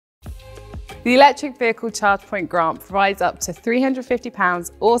The electric vehicle Chargepoint grant provides up to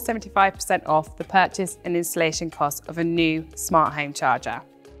 £350 or 75% off the purchase and installation cost of a new smart home charger.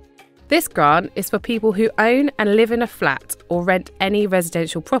 This grant is for people who own and live in a flat or rent any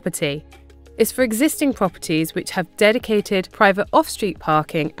residential property. It's for existing properties which have dedicated private off-street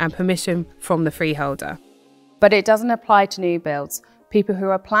parking and permission from the freeholder. But it doesn't apply to new builds. People who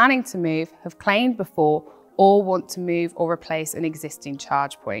are planning to move, have claimed before, or want to move or replace an existing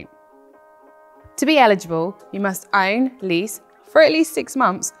charge point. To be eligible, you must own, lease, for at least 6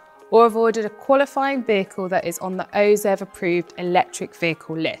 months, or have ordered a qualifying vehicle that is on the OZEV approved electric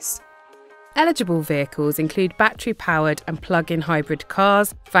vehicle list. Eligible vehicles include battery-powered and plug-in hybrid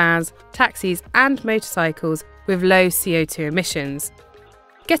cars, vans, taxis and motorcycles with low CO2 emissions.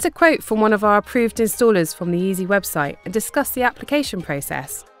 Get a quote from one of our approved installers from the Easee website and discuss the application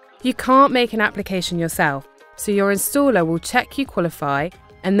process. You can't make an application yourself, so your installer will check you qualify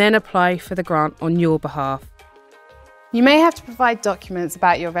and then apply for the grant on your behalf. You may have to provide documents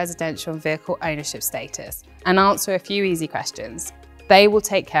about your residential and vehicle ownership status and answer a few easy questions. They will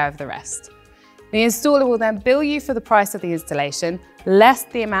take care of the rest. The installer will then bill you for the price of the installation, less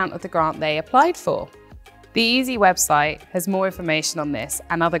the amount of the grant they applied for. The Easee website has more information on this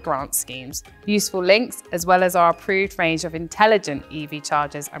and other grant schemes, useful links, as well as our approved range of intelligent EV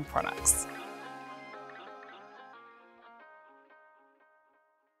chargers and products.